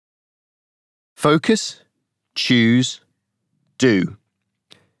Focus, choose, do.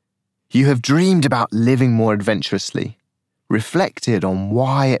 You have dreamed about living more adventurously, reflected on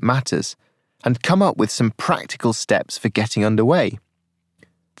why it matters, and come up with some practical steps for getting underway.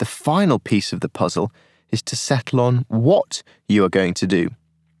 The final piece of the puzzle is to settle on what you are going to do.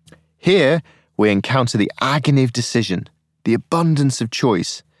 Here, we encounter the agony of decision, the abundance of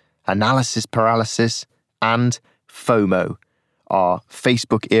choice, analysis paralysis, and FOMO, our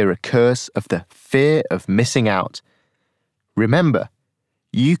Facebook-era curse of the fear of missing out. Remember,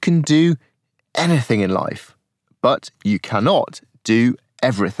 you can do anything in life, but you cannot do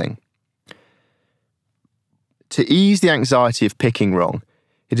everything. To ease the anxiety of picking wrong,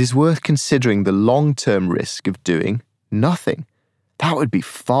 it is worth considering the long-term risk of doing nothing. That would be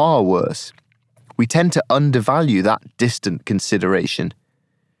far worse. We tend to undervalue that distant consideration.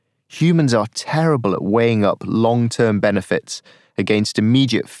 Humans are terrible at weighing up long-term benefits against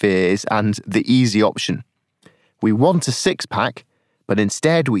immediate fears and the easy option. We want a six-pack, but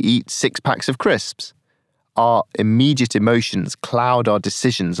instead we eat 6 packs of crisps. Our immediate emotions cloud our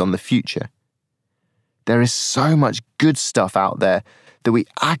decisions on the future. There is so much good stuff out there that we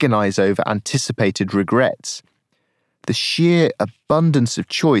agonize over anticipated regrets. The sheer abundance of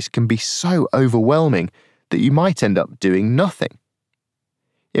choice can be so overwhelming that you might end up doing nothing.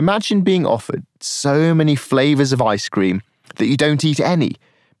 Imagine being offered so many flavors of ice cream that you don't eat any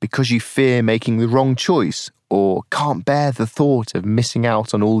because you fear making the wrong choice or can't bear the thought of missing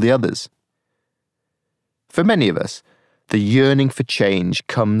out on all the others. For many of us, the yearning for change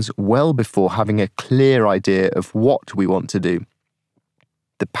comes well before having a clear idea of what we want to do.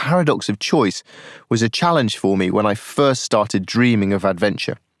 The paradox of choice was a challenge for me when I first started dreaming of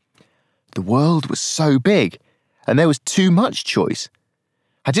adventure. The world was so big, and there was too much choice.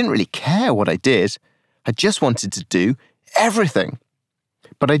 I didn't really care what I did. I just wanted to do everything.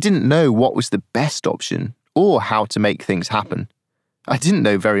 But I didn't know what was the best option or how to make things happen. I didn't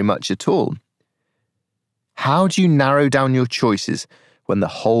know very much at all. How do you narrow down your choices when the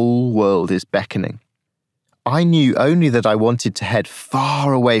whole world is beckoning? I knew only that I wanted to head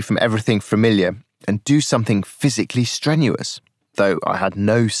far away from everything familiar and do something physically strenuous, though I had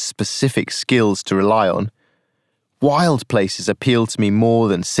no specific skills to rely on. Wild places appealed to me more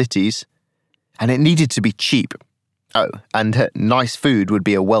than cities, and it needed to be cheap. Oh, and nice food would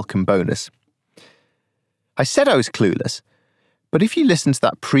be a welcome bonus. I said I was clueless, but if you listen to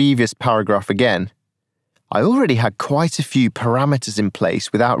that previous paragraph again, I already had quite a few parameters in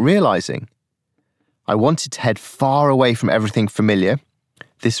place without realizing. I wanted to head far away from everything familiar.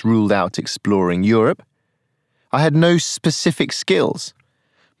 This ruled out exploring Europe. I had no specific skills.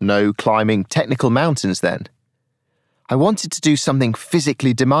 No climbing technical mountains then. I wanted to do something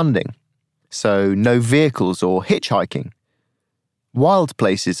physically demanding, so no vehicles or hitchhiking. Wild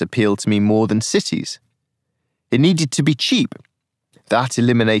places appealed to me more than cities. It needed to be cheap. That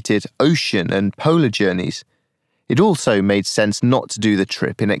eliminated ocean and polar journeys. It also made sense not to do the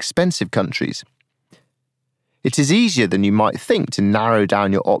trip in expensive countries. It is easier than you might think to narrow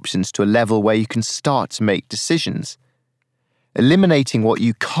down your options to a level where you can start to make decisions. Eliminating what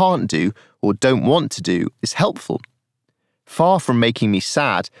you can't do or don't want to do is helpful. Far from making me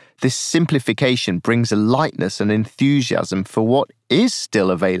sad, this simplification brings a lightness and enthusiasm for what is still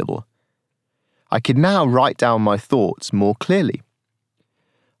available. I could now write down my thoughts more clearly.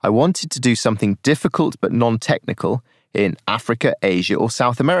 I wanted to do something difficult but non-technical in Africa, Asia, or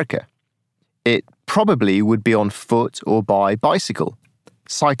South America. It probably would be on foot or by bicycle.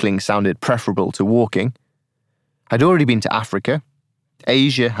 Cycling sounded preferable to walking. I'd already been to Africa.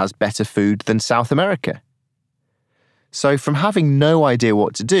 Asia has better food than South America. So from having no idea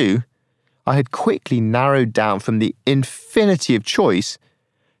what to do, I had quickly narrowed down from the infinity of choice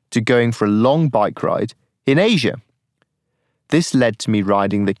to going for a long bike ride in Asia. This led to me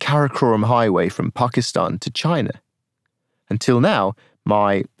riding the Karakoram Highway from Pakistan to China. Until now,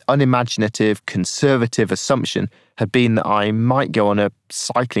 my unimaginative, conservative assumption had been that I might go on a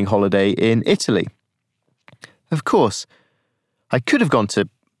cycling holiday in Italy. Of course, I could have gone to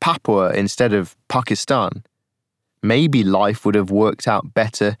Papua instead of Pakistan. Maybe life would have worked out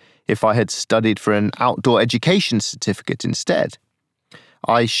better if I had studied for an outdoor education certificate instead.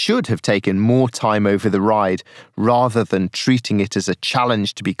 I should have taken more time over the ride rather than treating it as a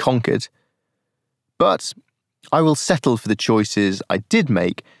challenge to be conquered. But I will settle for the choices I did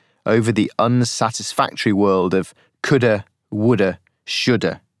make over the unsatisfactory world of coulda, woulda,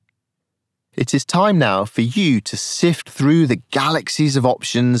 shoulda. It is time now for you to sift through the galaxies of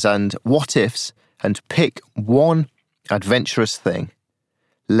options and what-ifs and pick one adventurous thing.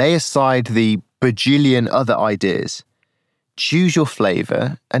 Lay aside the bajillion other ideas. Choose your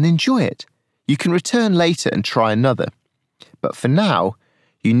flavour and enjoy it. You can return later and try another. But for now,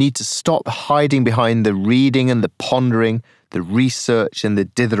 you need to stop hiding behind the reading and the pondering, the research and the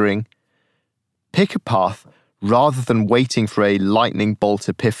dithering. Pick a path rather than waiting for a lightning bolt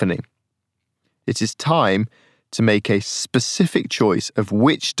epiphany. It is time to make a specific choice of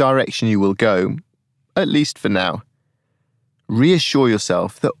which direction you will go, at least for now. Reassure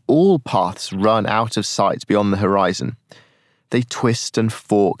yourself that all paths run out of sight beyond the horizon. They twist and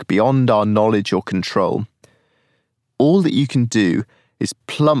fork beyond our knowledge or control. All that you can do is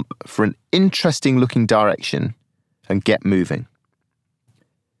plump for an interesting-looking direction and get moving.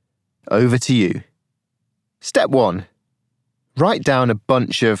 Over to you. Step 1. Write down a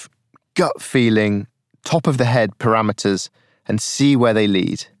bunch of gut feeling, top-of-the-head parameters and see where they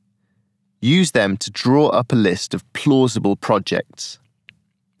lead. Use them to draw up a list of plausible projects.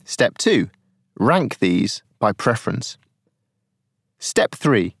 Step 2. Rank these by preference. Step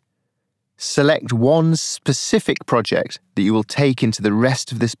 3. Select one specific project that you will take into the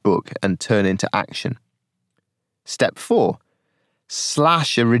rest of this book and turn into action. Step 4.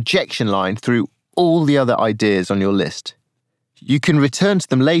 Slash a rejection line through all the other ideas on your list. You can return to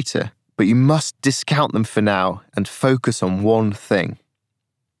them later, but you must discount them for now and focus on one thing.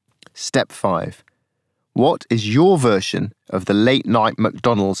 Step 5. What is your version of the late-night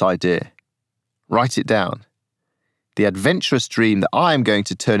McDonald's idea? Write it down. The adventurous dream that I am going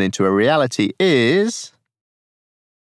to turn into a reality is...